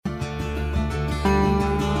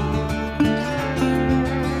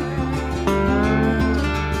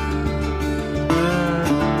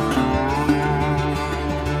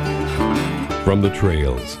From the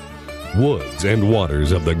trails, woods, and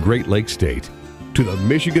waters of the Great Lakes State to the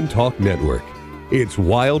Michigan Talk Network, it's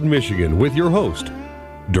Wild Michigan with your host,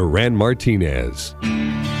 Duran Martinez.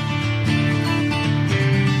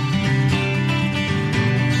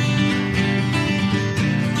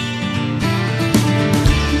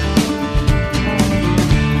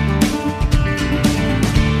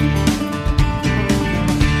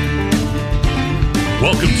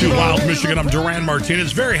 Welcome to Wild Michigan. I'm Duran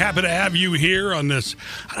Martinez. Very happy to have you here on this.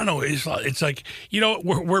 I don't know. It's like,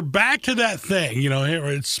 we're back to that thing.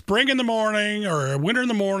 It's spring in the morning or winter in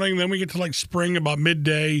the morning. Then we get to like spring about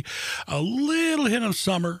midday, a little hint of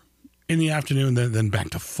summer in the afternoon, then back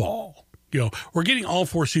to fall. We're getting all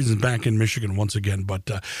four seasons back in Michigan once again, but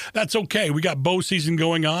that's okay. We got bow season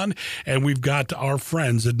going on, and we've got our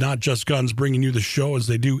friends at Not Just Guns bringing you the show as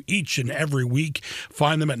they do each and every week.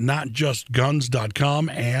 Find them at notjustguns.com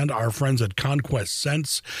and our friends at Conquest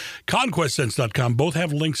Sense, conquestsense.com. Both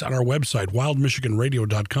have links on our website,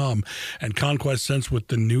 wildmichiganradio.com, and Conquest Sense with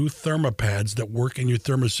the new thermopads that work in your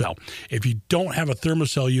thermocell. If you don't have a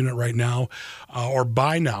thermocell unit right now, or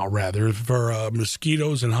buy now rather, for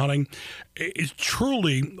mosquitoes and hunting, it's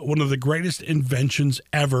truly one of the greatest inventions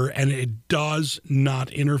ever, and it does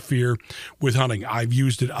not interfere with hunting. I've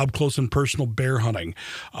used it up close and personal bear hunting,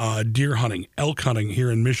 deer hunting, elk hunting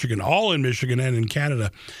here in Michigan, all in Michigan and in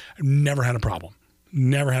Canada. Never had a problem.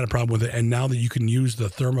 Never had a problem with it. And now that you can use the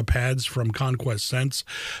thermopads from Conquest Sense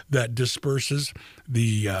that disperses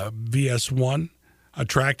the VS1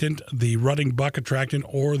 attractant, the rutting buck attractant,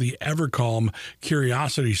 or the Evercalm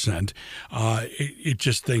curiosity scent,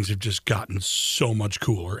 things have just gotten so much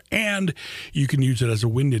cooler. And you can use it as a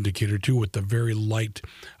wind indicator too, with the very light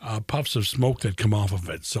puffs of smoke that come off of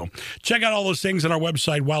it. So check out all those things on our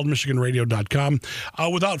website, wildmichiganradio.com.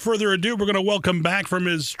 Without further ado, we're going to welcome back from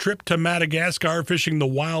his trip to Madagascar fishing the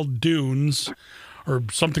wild dunes or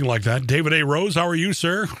something like that, David A. Rose. How are you,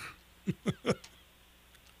 sir?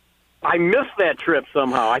 I missed that trip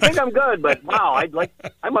somehow. I think I'm good, but wow, I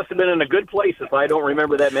must have been in a good place if I don't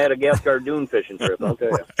remember that Madagascar dune fishing trip. I'll tell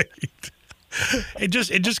you. Right. It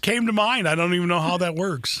just came to mind. I don't even know how that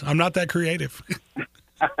works. I'm not that creative.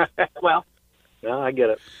 Well, no, I get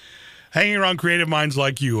it. Hanging around creative minds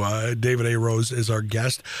like you, David A. Rose is our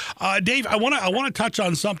guest. Dave, I want to touch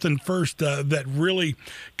on something first that really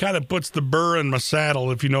kind of puts the burr in my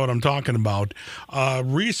saddle, if you know what I'm talking about.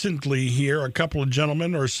 Recently here, a couple of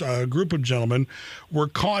gentlemen, or a group of gentlemen, were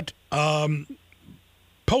caught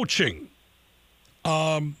poaching.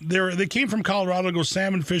 They came from Colorado to go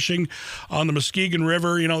salmon fishing on the Muskegon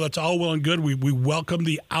River. That's all well and good. We welcome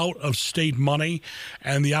the out-of-state money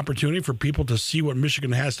and the opportunity for people to see what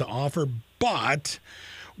Michigan has to offer. But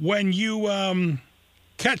when you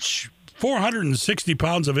catch 460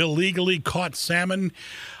 pounds of illegally caught salmon,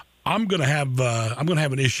 I'm gonna have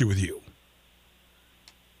an issue with you.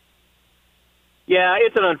 Yeah,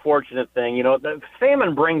 it's an unfortunate thing. The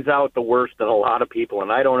salmon brings out the worst in a lot of people,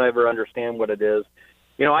 and I don't ever understand what it is.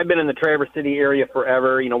 I've been in the Traverse City area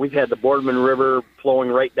forever. We've had the Boardman River flowing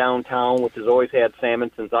right downtown, which has always had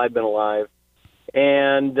salmon since I've been alive.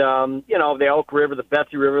 And, the Elk River, the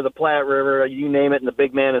Betsy River, the Platte River, you name it, and the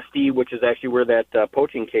Big Manistee, which is actually where that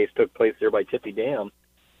poaching case took place there by Tippy Dam.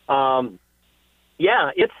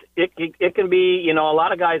 Yeah, it can be, a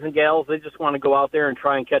lot of guys and gals, they just want to go out there and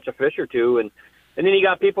try and catch a fish or two, and then you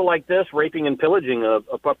got people like this raping and pillaging a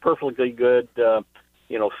perfectly good,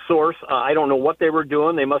 source. I don't know what they were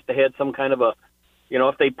doing. They must have had some kind of a,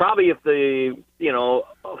 if the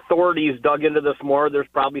authorities dug into this more, there's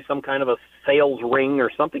probably some kind of a sales ring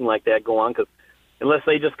or something like that go on. Because unless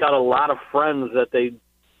they just got a lot of friends that they,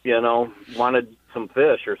 wanted some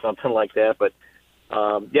fish or something like that. But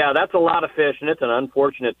yeah, that's a lot of fish, and it's an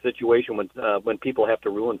unfortunate situation when people have to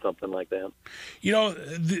ruin something like that.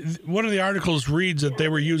 One of the articles reads that they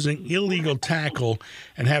were using illegal tackle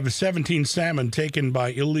and have 17 salmon taken by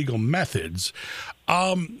illegal methods.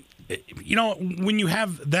 When you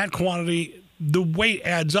have that quantity, the weight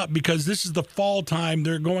adds up because this is the fall time.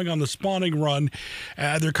 They're going on the spawning run.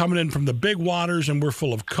 They're coming in from the big waters, and we're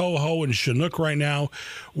full of coho and chinook right now,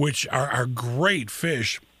 which are great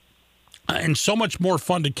fish. And so much more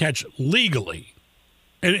fun to catch legally,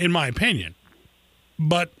 in my opinion.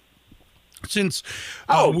 But since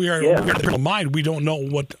we are in the mind, we don't know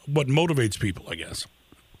what motivates people, I guess.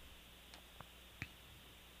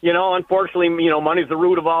 Unfortunately, money's the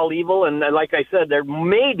root of all evil. And like I said, there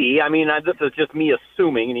may be, this is just me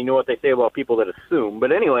assuming, and you know what they say about people that assume.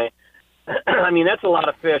 But anyway, I mean, that's a lot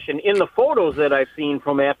of fish. And in the photos that I've seen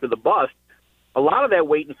from after the bust, a lot of that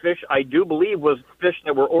weight in fish, I do believe, was fish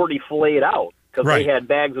that were already filleted out because Right. they had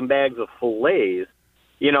bags and bags of fillets,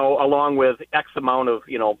 along with X amount of,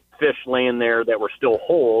 fish laying there that were still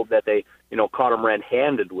whole that they, caught them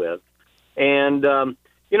red-handed with. And,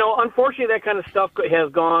 unfortunately, that kind of stuff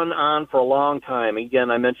has gone on for a long time.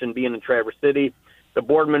 Again, I mentioned being in Traverse City, the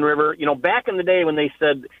Boardman River. Back in the day when they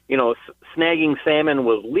said, snagging salmon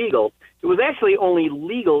was legal, it was actually only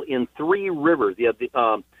legal in 3 rivers. You had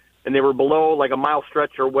and they were below, like a mile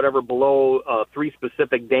stretch or whatever, below 3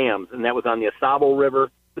 specific dams, and that was on the Asabo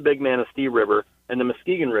River, the Big Manistee River, and the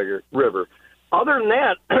Muskegon River. Other than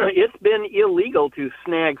that, it's been illegal to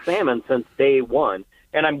snag salmon since day one,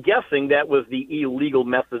 and I'm guessing that was the illegal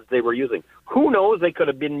methods they were using. Who knows? They could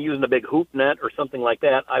have been using a big hoop net or something like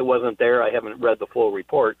that. I wasn't there. I haven't read the full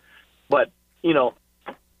report. But,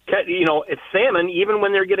 it's salmon, even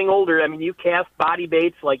when they're getting older. I mean, you cast body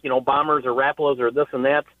baits like, bombers or Rapalas or this and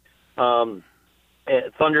that,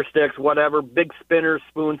 thunder sticks, whatever, big spinners,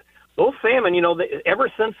 spoons. Those salmon, ever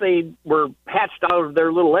since they were hatched out of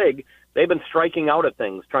their little egg, they've been striking out at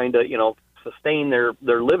things, trying to, sustain their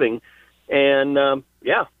living. And,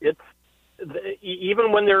 it's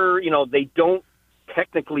even when they're, they don't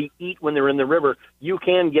technically eat when they're in the river, you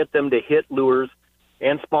can get them to hit lures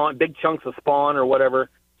and spawn big chunks of spawn or whatever.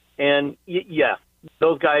 And,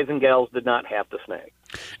 those guys and gals did not have to snag.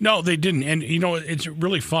 No, they didn't. And, it's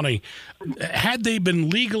really funny. Had they been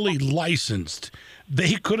legally licensed,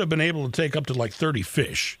 they could have been able to take up to like 30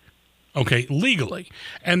 fish. Okay, legally,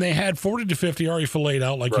 and they had 40 to 50 already filleted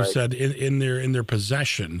out, like Right. you said, in their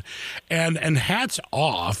possession, and hats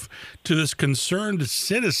off to this concerned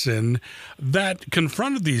citizen that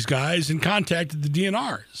confronted these guys and contacted the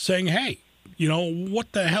DNR, saying, "Hey,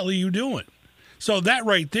 what the hell are you doing?" So that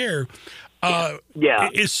right there.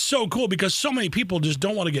 Is so cool because so many people just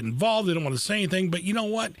don't want to get involved. They don't want to say anything. But you know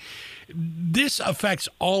what? This affects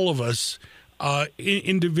all of us.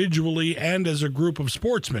 Individually and as a group of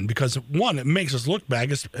sportsmen, because one, it makes us look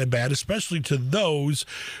bad, especially to those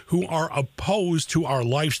who are opposed to our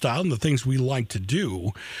lifestyle and the things we like to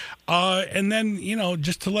do. And then,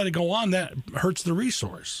 just to let it go on, that hurts the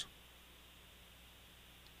resource.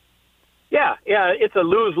 Yeah, it's a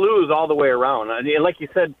lose-lose all the way around. I mean, like you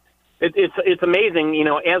said, it's amazing.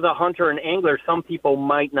 As a hunter and angler, some people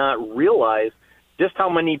might not realize just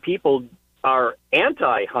how many people are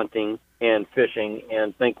anti-hunting and fishing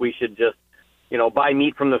and think we should just, buy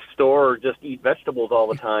meat from the store or just eat vegetables all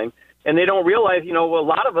the time. And they don't realize, a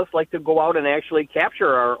lot of us like to go out and actually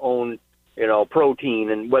capture our own,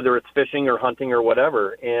 protein, and whether it's fishing or hunting or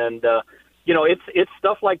whatever. And, it's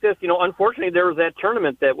stuff like this. Unfortunately, there was that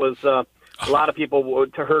tournament that was a lot of people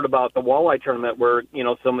heard about, the walleye tournament, where,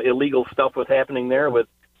 some illegal stuff was happening there with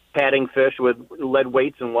padding fish with lead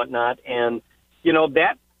weights and whatnot. And,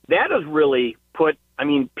 that has really put,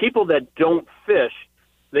 people that don't fish,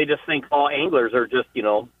 they just think all anglers are just,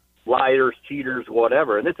 liars, cheaters,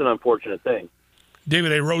 whatever. And it's an unfortunate thing.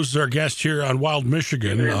 David A. Rose is our guest here on Wild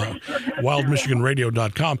Michigan,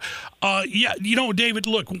 wildmichiganradio.com. David,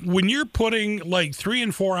 look, when you're putting like 3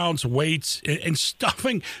 and 4 ounce weights and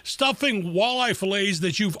stuffing walleye fillets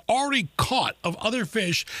that you've already caught of other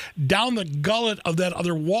fish down the gullet of that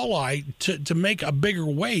other walleye to make a bigger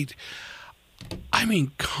weight,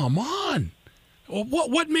 come on.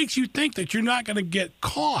 What makes you think that you're not going to get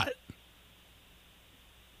caught?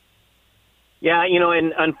 Yeah,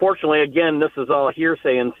 and unfortunately, again, this is all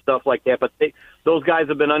hearsay and stuff like that, but those guys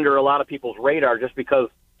have been under a lot of people's radar just because,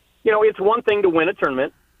 it's one thing to win a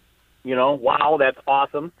tournament. Wow, that's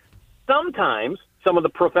awesome. Sometimes some of the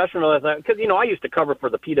professionals, because, I used to cover for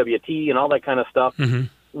the PWT and all that kind of stuff. Mm-hmm.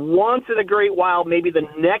 Once in a great while, maybe the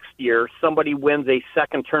next year, somebody wins a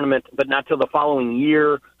second tournament, but not till the following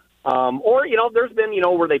year. Or, there's been,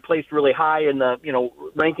 where they placed really high in the,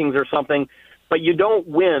 rankings or something, but you don't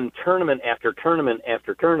win tournament after tournament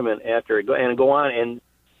after tournament and go on.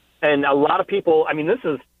 And a lot of people,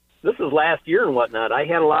 this is last year and whatnot. I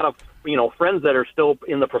had a lot of, friends that are still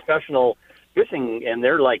in the professional fishing, and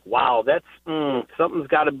they're like, wow, that's, something's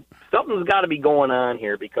got to be going on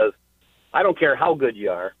here, because I don't care how good you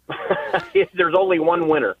are. There's only one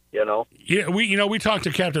winner, Yeah, we talked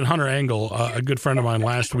to Captain Hunter Engel, a good friend of mine,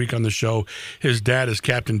 last week on the show. His dad is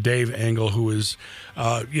Captain Dave Engel, who is,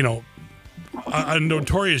 a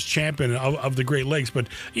notorious champion of the Great Lakes. But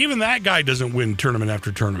even that guy doesn't win tournament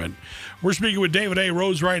after tournament. We're speaking with David A.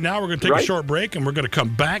 Rose right now. We're going to take a short break, and we're going to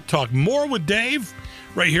come back, talk more with Dave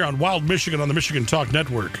right here on Wild Michigan on the Michigan Talk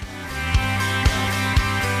Network.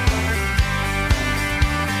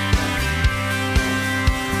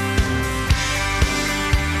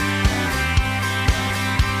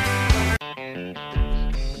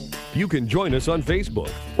 You can join us on Facebook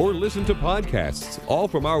or listen to podcasts, all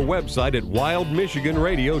from our website at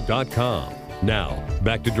wildmichiganradio.com. Now,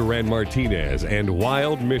 back to Duran Martinez and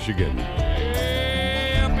Wild Michigan.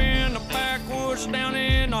 Hey, up in the backwoods, down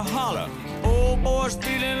in the holler. Old boy's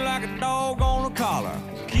feeling like a dog on a collar.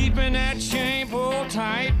 Keeping that chain pulled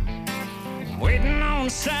tight. Waiting on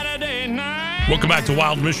Saturday night. Welcome back to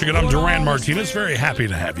Wild Michigan. I'm Duran Martinez. Very happy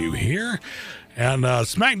to have you here. And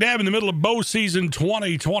smack dab in the middle of bow season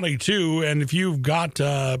 2022. And if you've got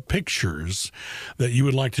pictures that you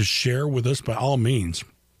would like to share with us, by all means,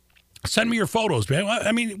 send me your photos, man.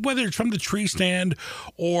 I mean, whether it's from the tree stand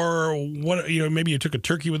or what, maybe you took a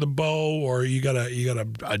turkey with a bow, or you got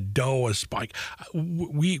a doe, a spike.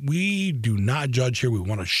 We do not judge here. We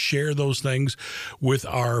want to share those things with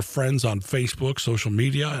our friends on Facebook, social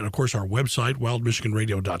media, and of course our website,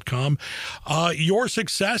 wildmichiganradio.com. Your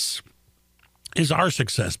success is our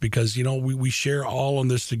success, because we share all on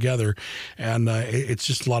this together, and it's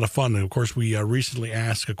just a lot of fun. And of course, we recently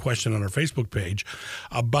asked a question on our Facebook page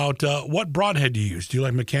about what broadhead do you use? Do you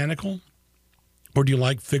like mechanical, or do you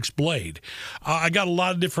like fixed blade? I got a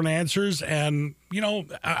lot of different answers, and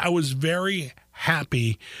I was very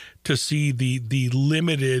happy to see the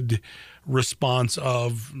limited response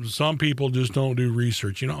of some people just don't do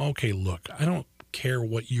research. Okay, look, I don't care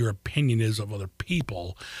what your opinion is of other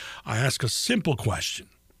people. I ask a simple question: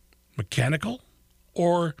 mechanical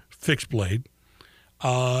or fixed blade,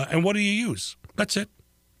 and what do you use? That's it.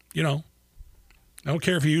 I don't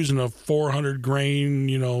care if you're using a 400 grain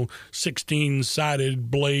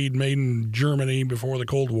 16-sided blade made in Germany before the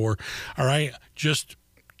Cold War. All right, just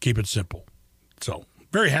keep it simple. So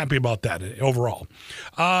very happy about that overall.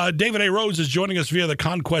 David A. Rose is joining us via the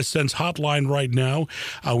Conquest Sense hotline right now.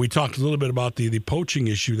 We talked a little bit about the poaching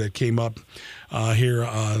issue that came up here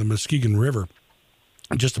on the Muskegon River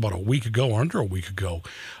just about a week ago, or under a week ago,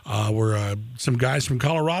 where some guys from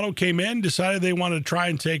Colorado came in, decided they wanted to try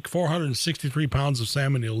and take 463 pounds of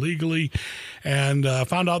salmon illegally, and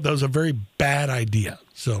found out that was a very bad idea.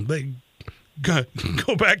 So they go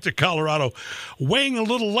back to Colorado, weighing a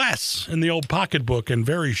little less in the old pocketbook and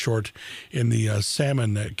very short in the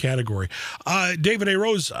salmon category. David A.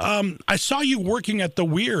 Rose, I saw you working at the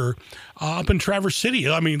Weir up in Traverse City.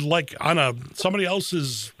 I mean, like on somebody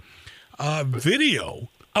else's video.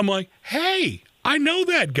 I'm like, hey, I know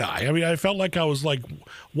that guy. I mean, I felt like I was like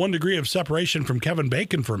 1 degree of separation from Kevin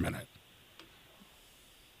Bacon for a minute.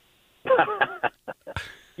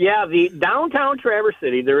 Yeah, the downtown Traverse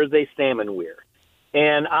City, there is a salmon weir.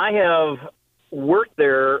 And I have worked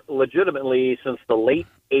there legitimately since the late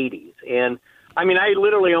 80s. And, I mean, I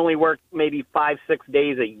literally only work maybe 5-6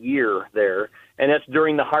 days a year there, and that's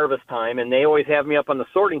during the harvest time. And they always have me up on the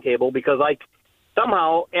sorting table because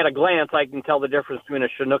somehow, at a glance, I can tell the difference between a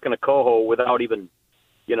Chinook and a coho without even,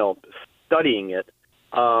 studying it.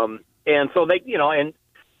 And so and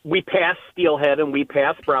we pass steelhead and we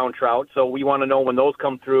pass brown trout, so we want to know when those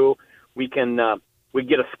come through. We can we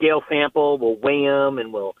get a scale sample, we'll weigh them,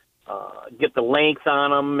 and we'll get the lengths on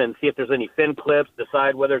them and see if there's any fin clips,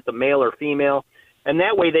 decide whether it's a male or female, and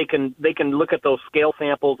that way they can look at those scale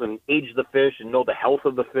samples and age the fish and know the health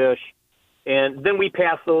of the fish, and then we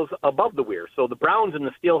pass those above the weir. So the browns and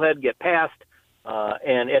the steelhead get passed,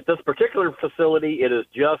 and at this particular facility, it is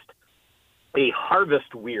just a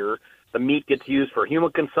harvest weir. The meat gets used for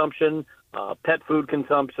human consumption, pet food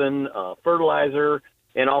consumption, fertilizer,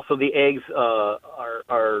 and also the eggs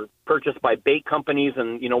are purchased by bait companies.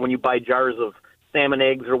 And, when you buy jars of salmon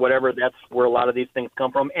eggs or whatever, that's where a lot of these things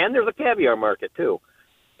come from. And there's a caviar market, too.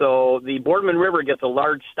 So the Boardman River gets a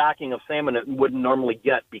large stocking of salmon it wouldn't normally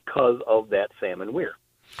get because of that salmon weir.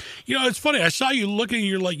 It's funny. I saw you looking,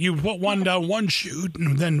 you're like, you put one down one chute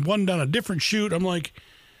and then one down a different chute. I'm like,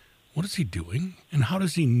 what is he doing, and how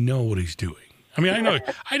does he know what he's doing? I mean,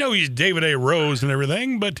 I know he's David A. Rose and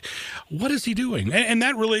everything, but what is he doing? And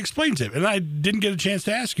that really explains it. And I didn't get a chance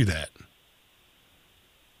to ask you that.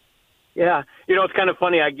 Yeah. It's kind of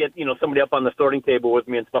funny. I get, somebody up on the sorting table with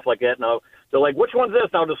me and stuff like that, and they're like, which one's this?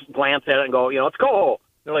 And I'll just glance at it and go, it's coho.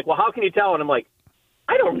 They're like, well, how can you tell? And I'm like,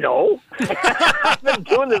 I don't know. I've been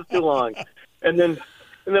doing this too long. And then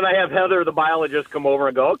I have Heather, the biologist, come over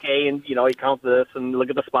and go, okay, and, he counts this and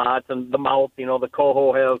look at the spots and the mouth. The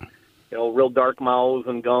coho have, real dark mouths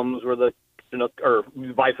and gums where the Chinook, or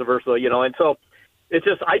vice versa, And so it's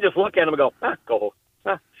just, I just look at them and go, coho,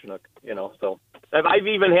 Chinook, So I've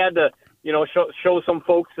even had to, show some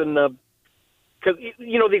folks in the, because,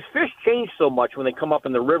 these fish change so much when they come up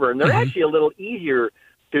in the river, and they're actually a little easier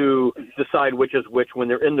to decide which is which when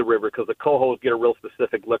they're in the river, because the cohos get a real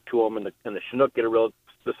specific look to them, and the Chinook get a real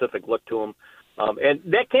specific look to them. And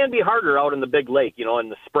that can be harder out in the big lake, in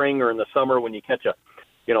the spring or in the summer when you catch a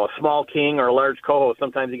small king or a large coho.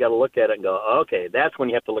 Sometimes you got to look at it and go, okay, that's when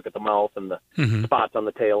you have to look at the mouth and the spots on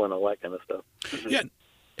the tail and all that kind of stuff. Yeah,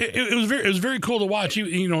 it was very cool to watch.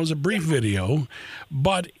 It was a brief video,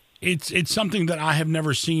 but it's something that I have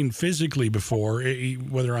never seen physically before,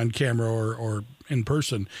 whether on camera or in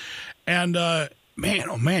person. And man,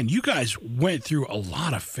 oh man, you guys went through a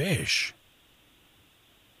lot of fish.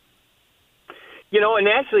 And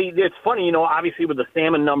actually, it's funny, obviously with the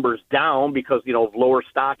salmon numbers down because, of lower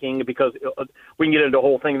stocking, because we can get into the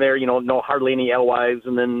whole thing there, no hardly any alewives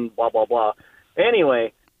and then blah, blah, blah.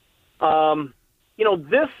 Anyway,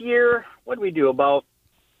 this year, what did we do? About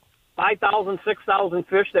 5,000, 6,000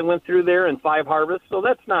 fish that went through there in 5 harvests. So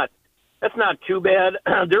that's not too bad.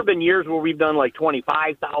 There have been years where we've done like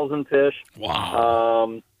 25,000 fish.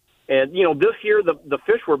 Wow. And, this year the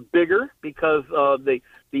fish were bigger because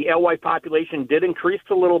the alewife population did increase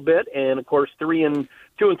a little bit. And, of course, 2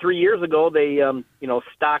 and 3 years ago, they,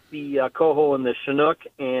 stocked the coho and the Chinook.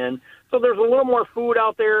 And so there's a little more food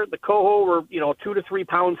out there. The coho were, 2 to 3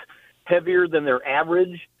 pounds heavier than their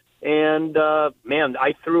average. And, man,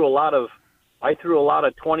 I threw a lot of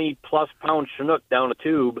 20-plus pound Chinook down a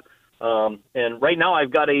tube. And right now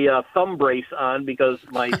I've got a thumb brace on because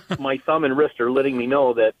my thumb and wrist are letting me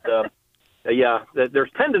know that, that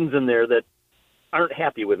there's tendons in there that aren't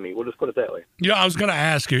happy with me. We'll just put it that way. I was going to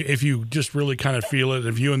ask you if you just really kind of feel it,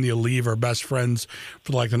 if you and the Aleve are best friends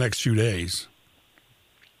for like the next few days.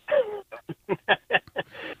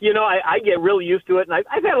 I get really used to it, and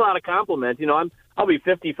I've had a lot of compliments. I'll be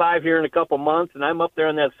 55 here in a couple months, and I'm up there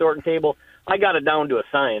on that sorting table. I got it down to a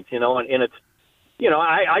science, and it's,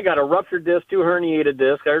 I got a ruptured disc, 2 herniated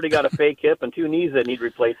discs. I already got a fake hip and 2 knees that need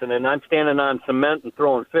replacing, and I'm standing on cement and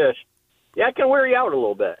throwing fish. Yeah, it can wear you out a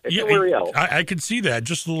little bit. It can wear you out. I could see that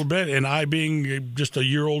just a little bit, and I being just a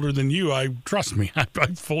year older than you, trust me, I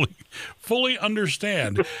fully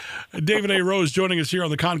understand. David A. Rose joining us here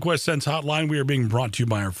on the Conquest Sense Hotline. We are being brought to you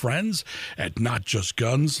by our friends at Not Just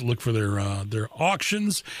Guns. Look for their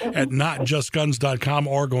auctions at notjustguns.com,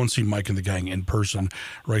 or go and see Mike and the gang in person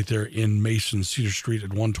right there in Mason, Cedar Street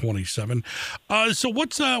at 127. So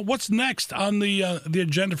what's next on the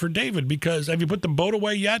agenda for David? Because have you put the boat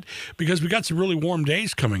away yet? Because we got some really warm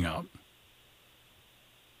days coming up.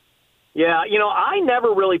 Yeah, I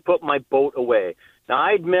never really put my boat away. Now,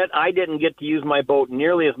 I admit I didn't get to use my boat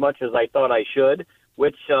nearly as much as I thought I should,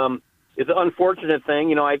 which is an unfortunate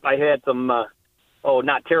thing. I had some,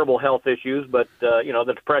 not terrible health issues, but,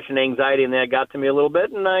 the depression, anxiety, and that got to me a little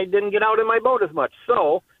bit, and I didn't get out in my boat as much.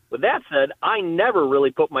 So, with that said, I never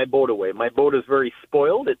really put my boat away. My boat is very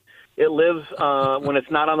spoiled. It lives, when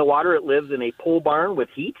it's not on the water, it lives in a pole barn with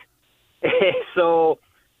heat. So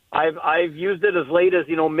I've used it as late as,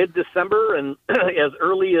 mid-December and as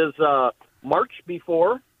early as March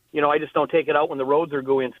before. I just don't take it out when the roads are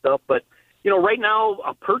gooey and stuff. But, right now,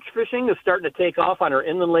 perch fishing is starting to take off on our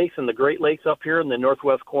inland lakes and the Great Lakes up here in the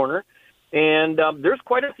northwest corner. And there's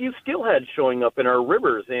quite a few steelheads showing up in our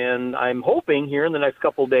rivers. And I'm hoping here in the next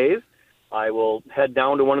couple of days I will head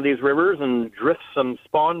down to one of these rivers and drift some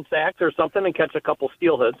spawn sacks or something and catch a couple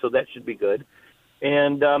steelheads. So that should be good.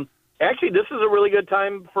 And actually, this is a really good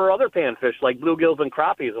time for other panfish like bluegills and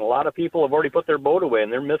crappies, and a lot of people have already put their boat away,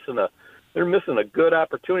 and they're missing a good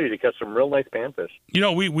opportunity to catch some real nice panfish.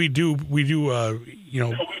 We do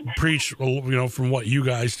preach, from what you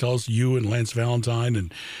guys tell us, you and Lance Valentine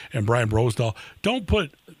and Brian Brosdahl, don't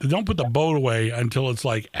put the boat away until it's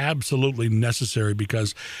like absolutely necessary,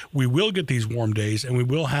 because we will get these warm days and we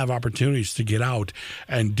will have opportunities to get out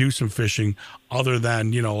and do some fishing other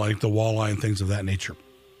than, like the walleye and things of that nature.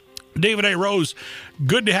 David A. Rose,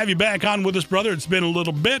 good to have you back on with us, brother. It's been a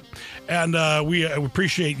little bit, and we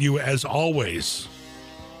appreciate you as always.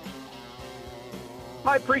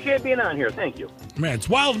 I appreciate being on here. Thank you. Man, it's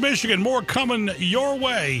Wild Michigan. More coming your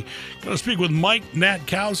way. Going to speak with Mike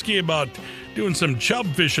Natkowski about doing some chub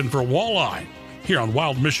fishing for walleye here on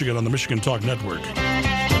Wild Michigan on the Michigan Talk Network.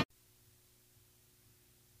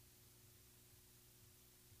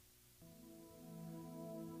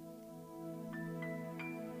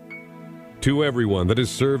 To everyone that has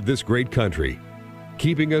served this great country,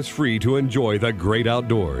 keeping us free to enjoy the great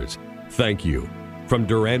outdoors, thank you. From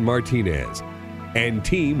Duran Martinez and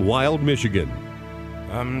Team Wild Michigan.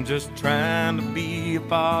 I'm just trying to be a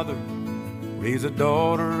father, raise a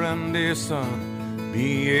daughter and a son,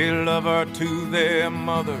 be a lover to their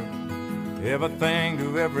mother, everything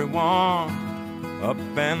to everyone, up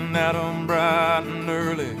and at 'em bright and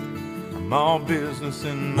early. All business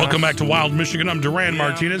in Welcome back to Wild Michigan. I'm Duran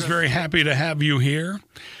Martinez. Very happy to have you here.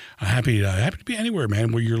 Happy to be anywhere,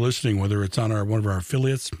 man, where you're listening, whether it's on one of our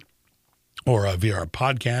affiliates or via our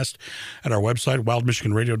podcast at our website,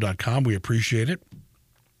 wildmichiganradio.com. We appreciate it.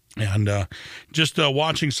 And just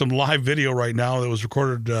watching some live video right now that was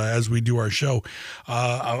recorded as we do our show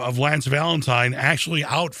of Lance Valentine actually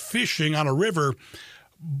out fishing on a river,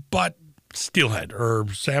 but steelhead or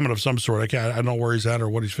salmon of some sort. I don't know where he's at or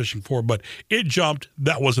what he's fishing for, but it jumped.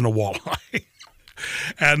 That wasn't a walleye.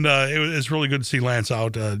 And it's really good to see Lance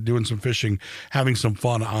out doing some fishing, having some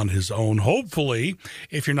fun on his own. Hopefully,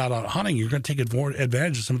 if you're not out hunting, you're going to take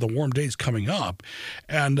advantage of some of the warm days coming up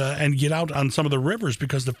and get out on some of the rivers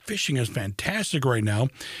because the fishing is fantastic right now.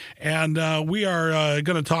 And we are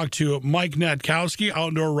going to talk to Mike Natkowski,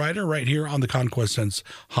 outdoor writer, right here on the Conquest Sense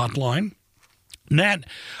hotline. Nat,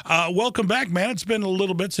 welcome back, man. It's been a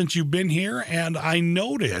little bit since you've been here, and I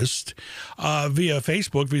noticed via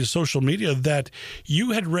Facebook, via social media, that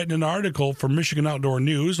you had written an article for Michigan Outdoor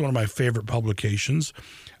News, one of my favorite publications,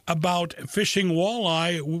 about fishing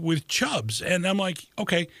walleye with chubs. And I'm like,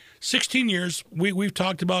 okay, 16 years, we've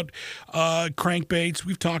talked about crankbaits,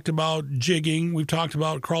 we've talked about jigging, we've talked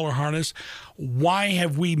about crawler harness. Why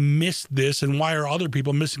have we missed this, and why are other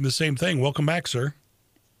people missing the same thing? Welcome back, sir.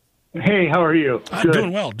 Hey, how are you? I'm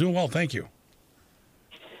doing well, thank you.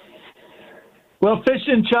 Well,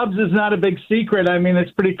 fishing chubs is not a big secret. I mean,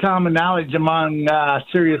 it's pretty common knowledge among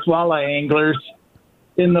serious walleye anglers.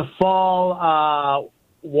 In the fall,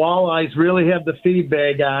 walleyes really have the feed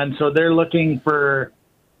bag on, so they're looking for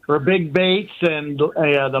big baits and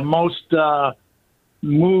the most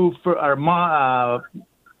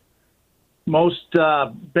most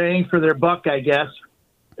bang for their buck, I guess.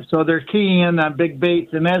 So they're keying in on big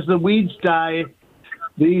baits. And as the weeds die,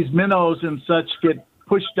 these minnows and such get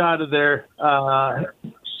pushed out of their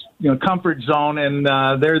comfort zone, and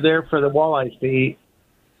they're there for the walleyes to eat.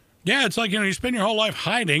 Yeah, it's like, you spend your whole life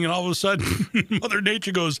hiding, and all of a sudden Mother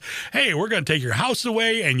Nature goes, hey, we're going to take your house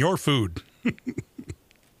away and your food.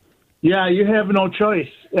 Yeah, you have no choice.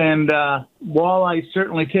 And walleyes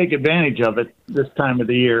certainly take advantage of it this time of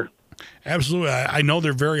the year. Absolutely. I know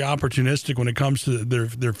they're very opportunistic when it comes to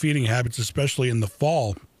their feeding habits, especially in the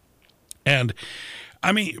fall. And,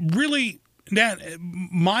 I mean, really, Nat,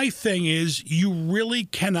 my thing is you really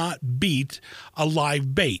cannot beat a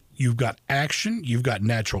live bait. You've got action, you've got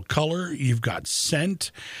natural color, you've got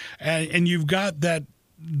scent, and you've got that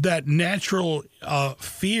natural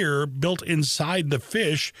fear built inside the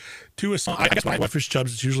fish to I guess my fish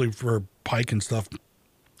chubs, it's usually for pike and stuff,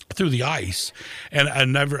 through the ice, and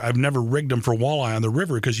I've never rigged them for walleye on the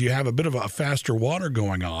river because you have a bit of a faster water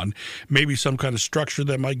going on, maybe some kind of structure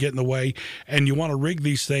that might get in the way, and you want to rig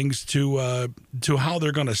these things to how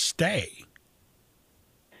they're going to stay.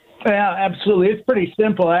 Yeah, absolutely. It's pretty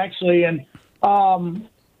simple, actually, and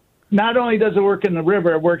not only does it work in the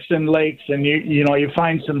river, it works in lakes, and you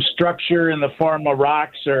find some structure in the form of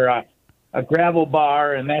rocks or a gravel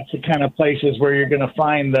bar, and that's the kind of places where you're going to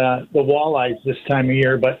find the walleyes this time of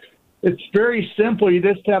year. But it's very simple. You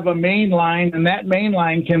just have a main line, and that main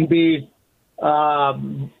line can be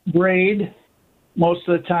braid most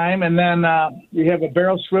of the time, and then you have a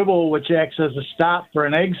barrel swivel, which acts as a stop for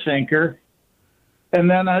an egg sinker, and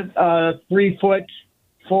then a 3-foot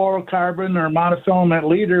fluorocarbon or monofilament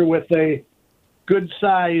leader with a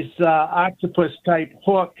good-sized octopus-type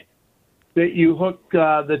hook that you hook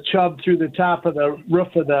the chub through the top of the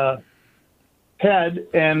roof of the head,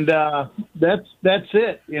 and that's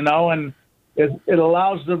it, and it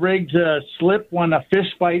allows the rig to slip when a fish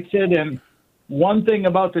bites it. And one thing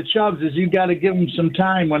about the chubs is you got to give them some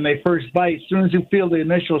time when they first bite. As soon as you feel the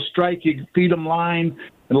initial strike, you feed them line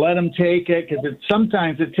and let them take it, because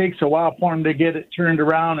sometimes it takes a while for them to get it turned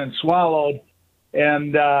around and swallowed,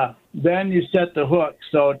 and then you set the hook.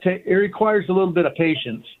 So it requires a little bit of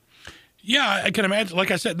patience. Yeah, I can imagine.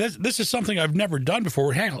 Like I said, this is something I've never done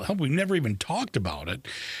before. Hell, we've never even talked about it.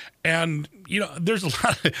 And, there's a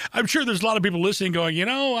lot. I'm sure there's a lot of people listening going,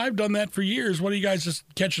 I've done that for years. What are you guys just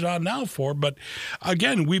catching on now for? But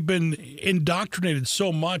again, we've been indoctrinated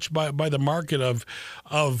so much by the market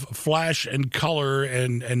of flash and color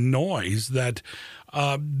and noise that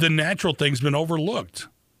the natural thing's been overlooked.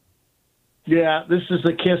 Yeah, this is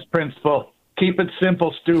the KISS principle. Keep it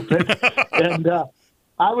simple, stupid. And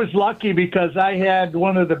I was lucky because I had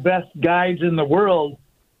one of the best guides in the world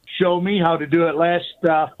show me how to do it. Last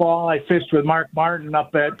fall, I fished with Mark Martin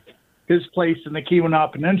up at his place in the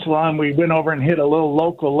Keweenaw Peninsula, and we went over and hit a little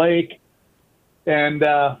local lake. And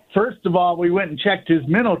first of all, we went and checked his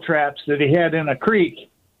minnow traps that he had in a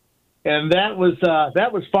creek. And that was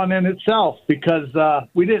fun in itself because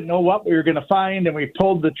we didn't know what we were going to find, and we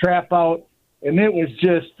pulled the trap out, and it was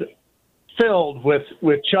just filled with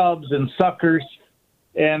chubs and suckers.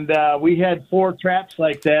 And we had 4 traps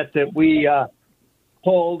like that we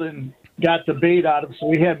pulled and got the bait out of. So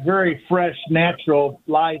we had very fresh, natural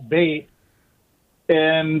live bait.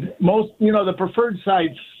 And most, the preferred size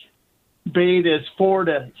bait is 4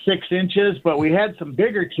 to 6 inches, but we had some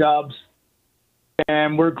bigger chubs.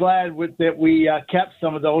 And we're glad that we kept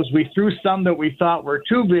some of those. We threw some that we thought were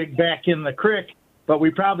too big back in the creek, but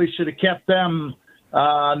we probably should have kept them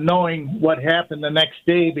knowing what happened the next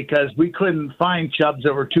day, because we couldn't find chubs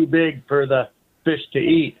that were too big for the fish to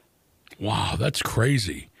eat. Wow, that's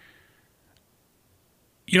crazy.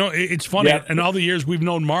 It's funny. Yep. In all the years we've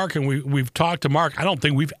known Mark and we've talked to Mark, I don't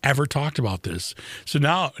think we've ever talked about this. So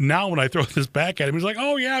now when I throw this back at him, he's like,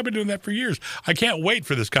 oh, yeah, I've been doing that for years. I can't wait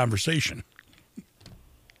for this conversation.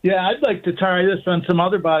 Yeah, I'd like to try this on some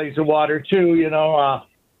other bodies of water, too.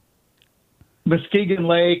 Muskegon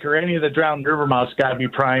Lake or any of the drowned river mouths got to be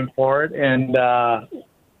primed for it. And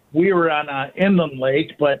we were on an inland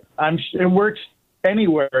lake, but it works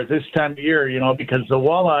anywhere this time of year, because the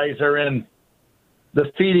walleyes are in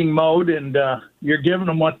the feeding mode, and you're giving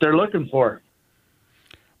them what they're looking for.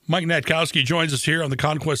 Mike Natkowski joins us here on the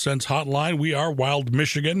Conquest Sense hotline. We are Wild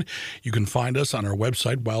Michigan. You can find us on our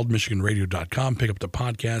website, wildmichiganradio.com. Pick up the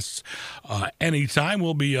podcasts anytime.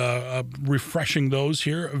 We'll be refreshing those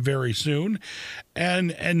here very soon.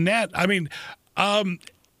 And Nat,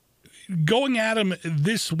 going at them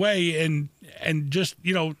this way and just,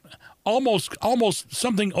 almost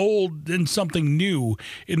something old and something new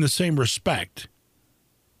in the same respect.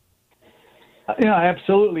 Yeah,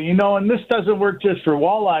 absolutely. And this doesn't work just for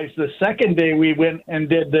walleyes. The second day we went and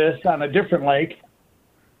did this on a different lake,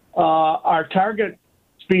 our target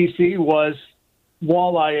species was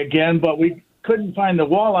walleye again, but we couldn't find the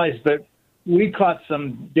walleyes, but we caught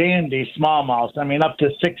some dandy smallmouths. Up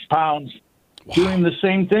to 6 pounds. Wow. Doing the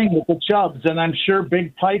same thing with the chubs, and I'm sure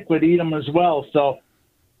big pike would eat them as well. So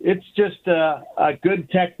it's just a good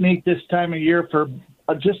technique this time of year for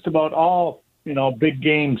just about all, big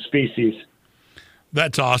game species.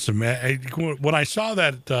 That's awesome. When I saw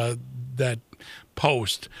that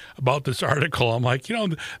post about this article, I'm like,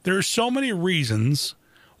 there are so many reasons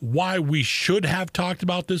why we should have talked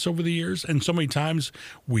about this over the years, and so many times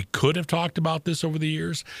we could have talked about this over the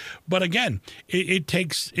years. But again, it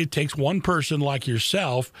takes one person like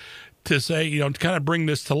yourself to say, to kind of bring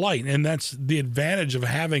this to light. And that's the advantage of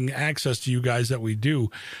having access to you guys that we do.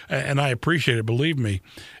 And I appreciate it, believe me,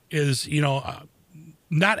 is,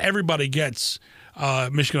 not everybody gets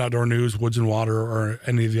Michigan Outdoor News, Woods and Water, or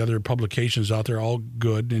any of the other publications out there, all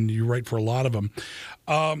good, and you write for a lot of them.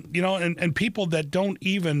 And people that don't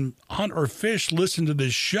even hunt or fish listen to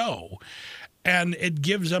this show, and it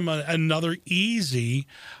gives them another easy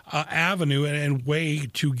avenue and way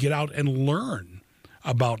to get out and learn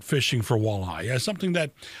about fishing for walleye. Something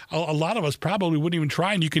that a lot of us probably wouldn't even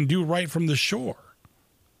try, and you can do right from the shore.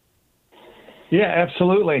 Yeah,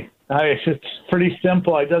 absolutely. It's pretty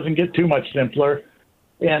simple. It doesn't get too much simpler.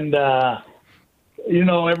 And,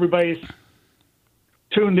 everybody's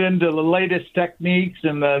tuned into the latest techniques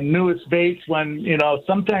and the newest baits when,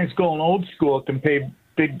 sometimes going old school can pay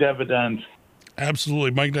big dividends.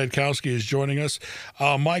 Absolutely. Mike Natkowski is joining us.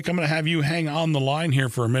 Mike, I'm going to have you hang on the line here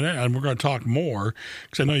for a minute, and we're going to talk more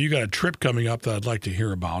because I know you got a trip coming up that I'd like to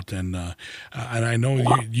hear about, and I know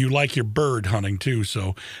you like your bird hunting too.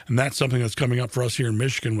 And that's something that's coming up for us here in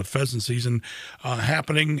Michigan with pheasant season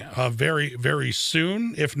happening very, very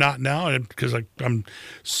soon, if not now, because I don't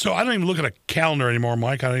even look at a calendar anymore,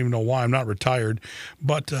 Mike. I don't even know why. I'm not retired,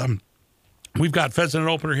 but. We've got pheasant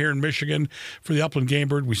opener here in Michigan for the upland game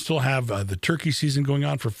bird. We still have the turkey season going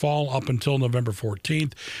on for fall up until November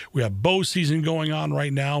 14th. We have bow season going on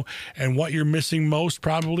right now. And what you're missing most,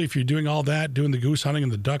 probably, if you're doing all that, doing the goose hunting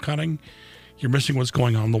and the duck hunting, you're missing what's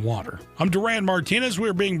going on in the water. I'm Duran Martinez.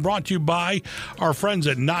 We're being brought to you by our friends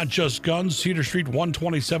at Not Just Guns, Cedar Street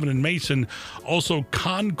 127 in Mason. Also,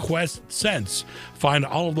 Conquest Sense. Find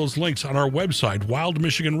all of those links on our website,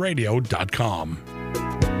 wildmichiganradio.com.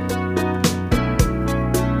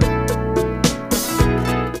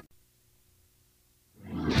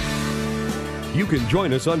 You can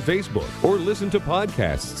join us on Facebook or listen to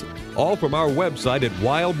podcasts, all from our website at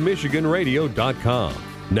wildmichiganradio.com.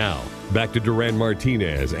 Now, back to Duran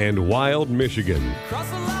Martinez and Wild Michigan. Cross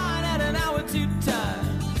the line at an hour too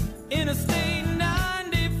time. Interstate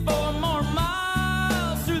 94 more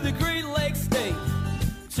miles through the Great Lakes State.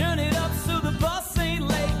 Turn it up so the bus ain't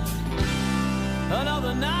late.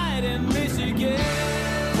 Another night in Michigan.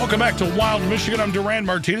 Welcome back to Wild Michigan. I'm Duran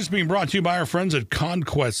Martinez, being brought to you by our friends at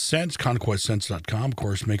Conquest Scents, conquestschents.com, of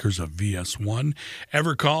course, makers of VS1,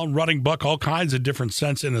 Evercalm, Running Buck, all kinds of different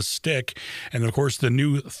scents in a stick, and of course the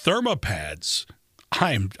new ThermoPads.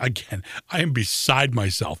 I am beside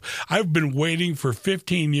myself. I've been waiting for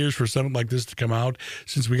 15 years for something like this to come out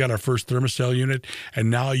since we got our first thermocell unit, and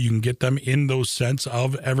now you can get them in those scents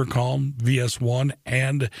of Evercalm, VS1,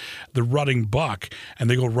 and the Running Buck, and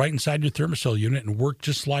they go right inside your thermocell unit and work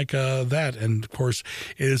just like that. And, of course,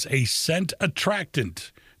 it is a scent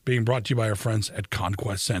attractant, being brought to you by our friends at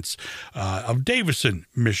Conquest Scents of Davison,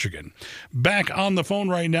 Michigan. Back on the phone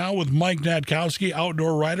right now with Mike Natkowski,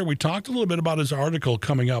 outdoor writer. We talked a little bit about his article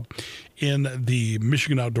coming up in the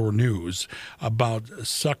Michigan Outdoor News about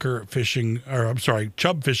chub fishing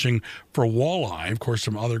for walleye. Of course,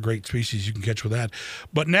 some other great species you can catch with that.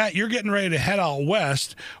 But, Nat, you're getting ready to head out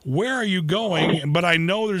west. Where are you going? But I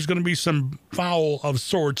know there's going to be some fowl of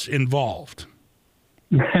sorts involved.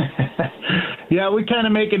 Yeah, we kind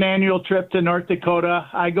of make an annual trip to North Dakota.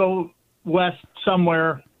 I go west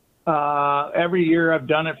somewhere every year. I've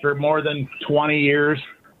done it for more than 20 years.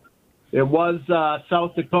 It was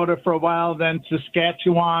South Dakota for a while, then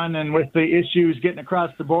Saskatchewan, and with the issues getting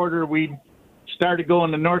across the border, we started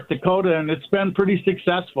going to North Dakota, and it's been pretty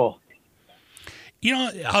successful. You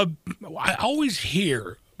know, I always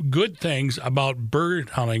hear good things about bird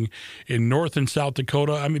hunting in North and South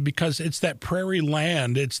Dakota. I mean, because it's that prairie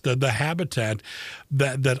land, it's the habitat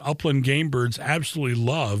that upland game birds absolutely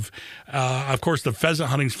love. Of course, the pheasant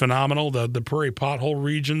hunting is phenomenal. The prairie pothole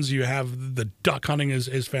regions, you have the duck hunting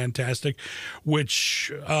is fantastic.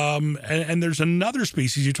 Which and there's another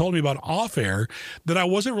species you told me about off air that I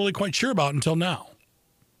wasn't really quite sure about until now.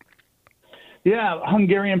 Yeah,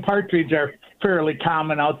 Hungarian partridge are fairly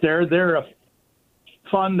common out there. They're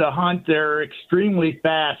fun to hunt. They're extremely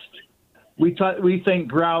fast. We think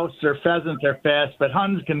grouse or pheasants are fast, but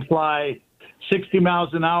Huns can fly 60 miles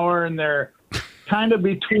an hour, and they're kind of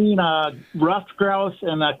between a ruffed grouse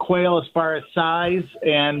and a quail as far as size,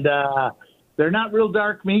 and they're not real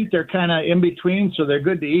dark meat. They're kind of in between, so they're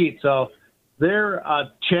good to eat. So they're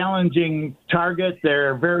a challenging target.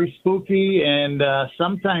 They're very spooky, and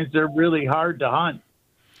sometimes they're really hard to hunt.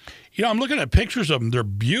 You know, I'm looking at pictures of them. They're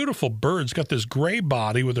beautiful birds. Got this gray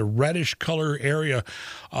body with a reddish color area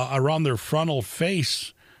around their frontal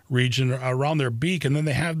face region, around their beak, and then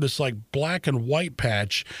they have this like black and white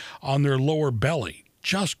patch on their lower belly.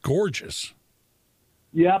 Just gorgeous.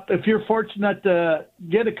 Yep. If you're fortunate to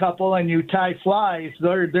get a couple and you tie flies,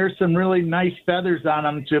 there's some really nice feathers on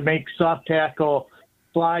them to make soft tackle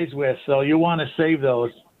flies with. So you want to save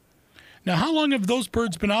those. Now, how long have those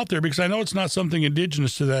birds been out there? Because I know it's not something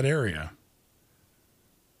indigenous to that area.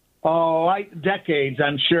 Oh, decades,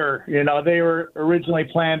 I'm sure. You know, they were originally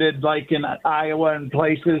planted like in Iowa and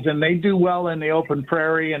places, and they do well in the open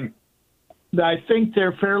prairie. And I think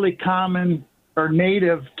they're fairly common or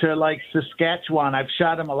native to like Saskatchewan. I've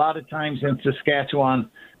shot them a lot of times in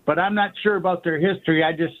Saskatchewan, but I'm not sure about their history.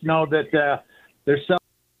 I just know that they're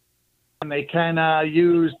and they kind of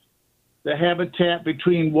use the habitat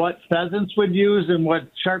between what pheasants would use and what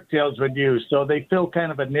sharptails would use. So they fill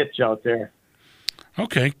kind of a niche out there.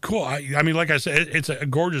 Okay, cool. I mean, like I said, it's a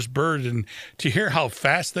gorgeous bird, and to hear how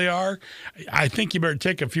fast they are, I think you better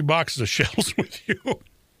take a few boxes of shells with you.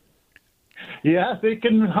 Yeah, they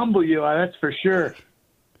can humble you, that's for sure.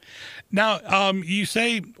 Now, you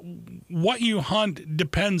say what you hunt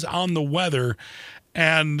depends on the weather.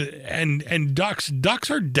 And ducks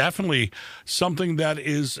are definitely something that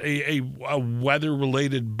is a weather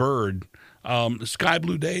related bird. Sky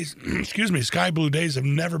blue days have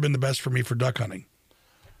never been the best for me for duck hunting.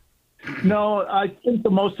 No, I think the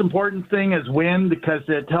most important thing is wind, because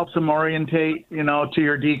it helps them orientate, to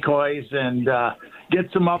your decoys and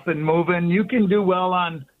gets them up and moving. You can do well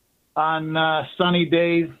on sunny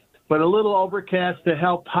days, but a little overcast to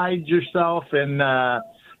help hide yourself and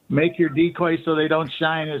make your decoys so they don't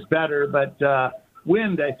shine is better. But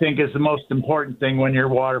wind, I think, is the most important thing when you're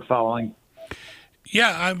waterfowling.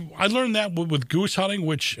 Yeah, I learned that with goose hunting,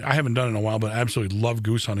 which I haven't done in a while, but I absolutely love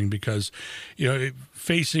goose hunting because,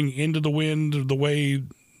 facing into the wind, the way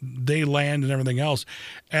they land and everything else,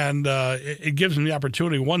 and it gives them the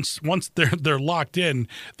opportunity. Once they're locked in,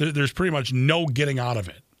 there's pretty much no getting out of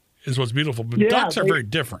it, is what's beautiful. But ducks are very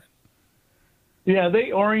different. Yeah,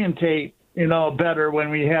 they orientate better when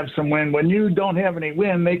we have some wind. When you don't have any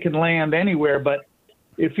wind, they can land anywhere. But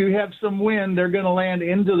if you have some wind, they're going to land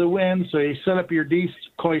into the wind. So you set up your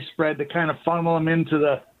decoy spread to kind of funnel them into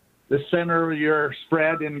the center of your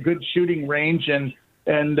spread in good shooting range. And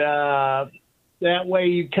that way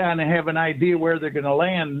you kind of have an idea where they're going to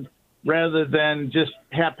land. rather than just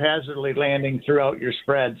haphazardly landing throughout your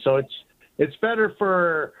spread. So it's better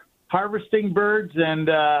for harvesting birds, and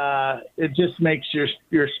it just makes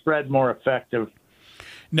your spread more effective.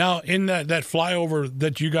 Now, in that flyover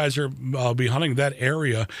that you guys are be hunting, that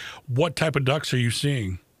area, what type of ducks are you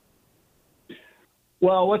seeing?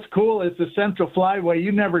 Well, what's cool is the central flyway.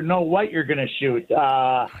 You never know what you're going to shoot.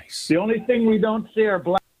 Nice. The only thing we don't see are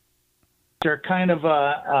black. They're kind of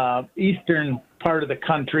a eastern part of the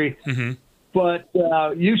country. Mm-hmm. But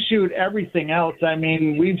you shoot everything else. I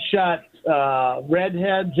mean, we've shot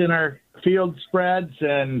redheads in our field spreads,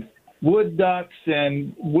 and wood ducks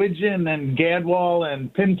and widgeon and gadwall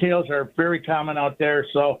and pintails are very common out there.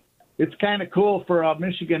 So it's kind of cool for a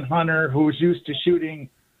Michigan hunter who's used to shooting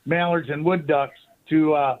mallards and wood ducks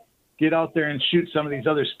to get out there and shoot some of these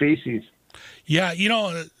other species. Yeah,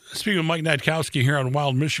 speaking of Mike Natkowski here on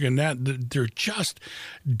Wild Michigan, they're just,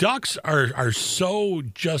 ducks are so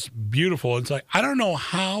just beautiful. It's like, I don't know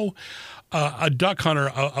how a duck hunter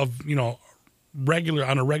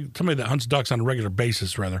somebody that hunts ducks on a regular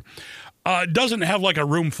basis, doesn't have like a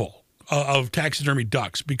room full of taxidermy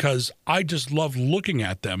ducks, because I just love looking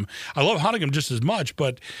at them. I love hunting them just as much,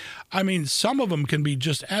 but I mean, some of them can be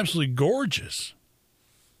just absolutely gorgeous.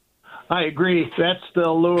 I agree. That's the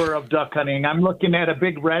allure of duck hunting. I'm looking at a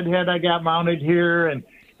big redhead I got mounted here, and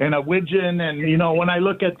a widgeon. And, when I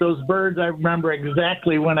look at those birds, I remember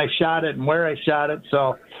exactly when I shot it and where I shot it.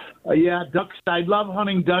 So, ducks. I love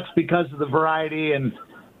hunting ducks because of the variety and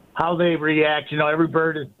how they react. Every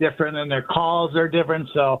bird is different and their calls are different.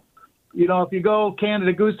 So, if you go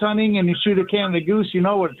Canada goose hunting and you shoot a Canada goose, you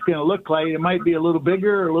know what it's going to look like. It might be a little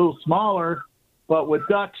bigger or a little smaller. But with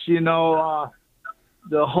ducks,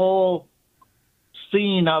 the whole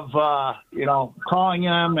scene of, calling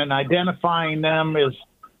them and identifying them is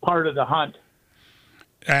part of the hunt.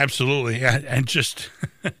 Absolutely. And just,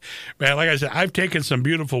 man, like I said, I've taken some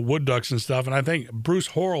beautiful wood ducks and stuff, and I think Bruce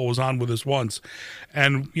Horrell was on with us once.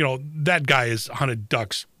 And, that guy has hunted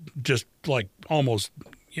ducks just like almost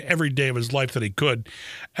every day of his life that he could.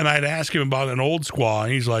 And I'd ask him about an old squaw,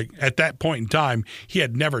 and he's like, at that point in time, he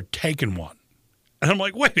had never taken one. And I'm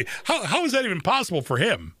like, wait, how is that even possible for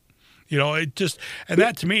him? It just, and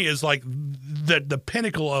that to me is like the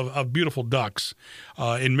pinnacle of beautiful ducks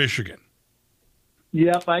in Michigan.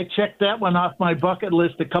 Yep, I checked that one off my bucket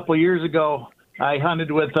list a couple of years ago. I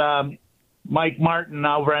hunted with Mike Martin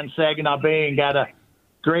over on Saginaw Bay and got a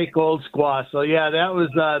great gold squaw. So, yeah, that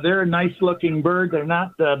was they're a nice-looking bird. They're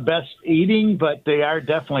not the best eating, but they are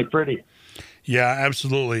definitely pretty. Yeah,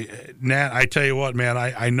 absolutely. Nat, I tell you what, man,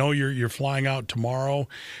 I know you're flying out tomorrow,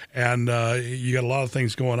 and you got a lot of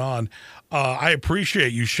things going on. I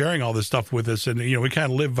appreciate you sharing all this stuff with us, and we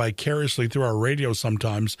kind of live vicariously through our radio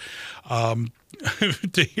sometimes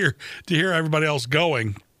to hear everybody else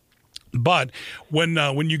going. But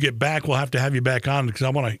when you get back, we'll have to have you back on, because I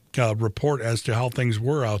want to report as to how things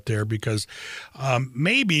were out there, because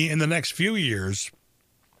maybe in the next few years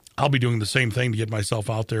I'll be doing the same thing to get myself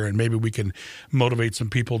out there, and maybe we can motivate some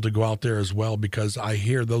people to go out there as well, because I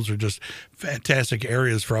hear those are just fantastic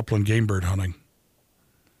areas for upland game bird hunting.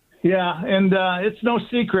 Yeah, and it's no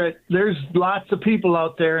secret. There's lots of people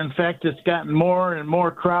out there. In fact, it's gotten more and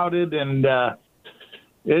more crowded, and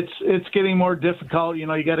it's getting more difficult. You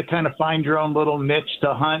got to kind of find your own little niche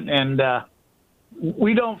to hunt, and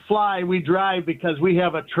we don't fly, we drive, because we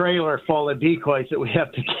have a trailer full of decoys that we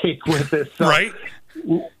have to take with us. So right.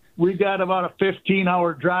 We got about a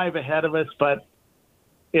 15-hour drive ahead of us, but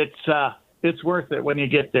it's worth it when you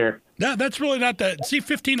get there. No, that's really not that. See,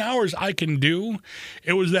 15 hours I can do.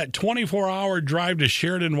 It was that 24-hour drive to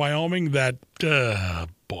Sheridan, Wyoming that,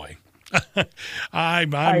 boy.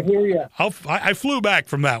 I hear you. I flew back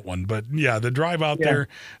from that one, but yeah, the drive out there,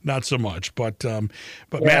 not so much. But man,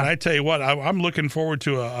 I tell you what, I'm looking forward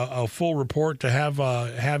to a full report to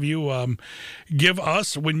have you give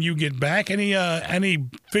us when you get back. Any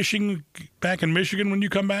fishing back in Michigan when you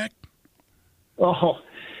come back? Oh,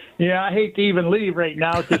 yeah, I hate to even leave right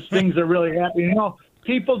now because things are really happening.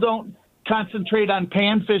 People don't concentrate on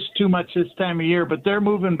panfish too much this time of year, but they're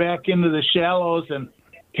moving back into the shallows, and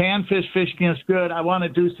panfish fishing is good. I want to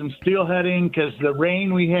do some steelheading because the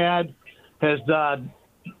rain we had has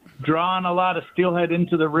drawn a lot of steelhead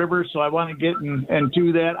into the river, so I want to get and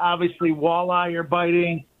do that. Obviously, walleye are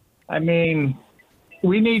biting. I mean,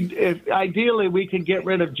 ideally, we could get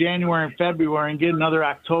rid of January and February and get another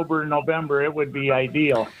October and November. It would be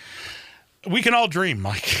ideal. We can all dream,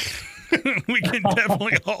 Mike. We can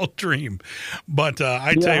definitely all dream. But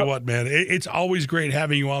I tell you what, man, it's always great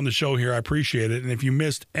having you on the show here. I appreciate it. And if you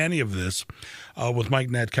missed any of this, with Mike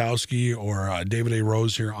Natkowski or David A.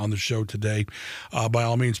 Rose here on the show today, by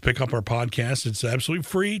all means, pick up our podcast. It's absolutely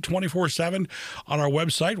free, 24/7 on our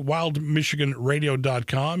website,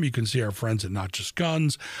 wildmichiganradio.com. You can see our friends at Not Just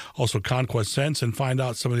Guns, also Conquest Sense, and find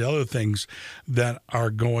out some of the other things that are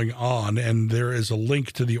going on. And there is a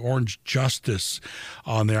link to the Orange Justice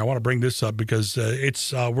on there. I want to bring this up because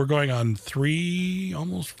we're going on 3,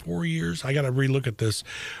 almost 4 years. I got to relook at this,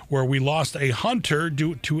 where we lost a hunter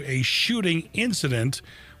due to a shooting incident.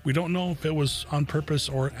 We don't know if it was on purpose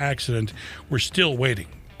or an accident. We're still waiting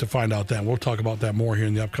to find out that. We'll talk about that more here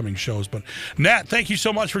in the upcoming shows. But Nat, thank you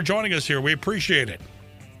so much for joining us here. We appreciate it.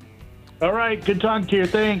 All right. Good talking to you.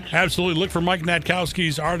 Thanks. Absolutely. Look for Mike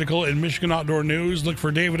Natkowski's article in Michigan Outdoor News. Look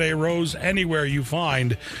for David A. Rose anywhere you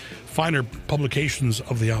find finer publications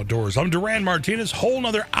of the outdoors. I'm Duran Martinez. Whole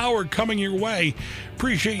nother hour coming your way.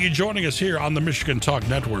 Appreciate you joining us here on the Michigan Talk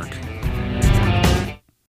Network.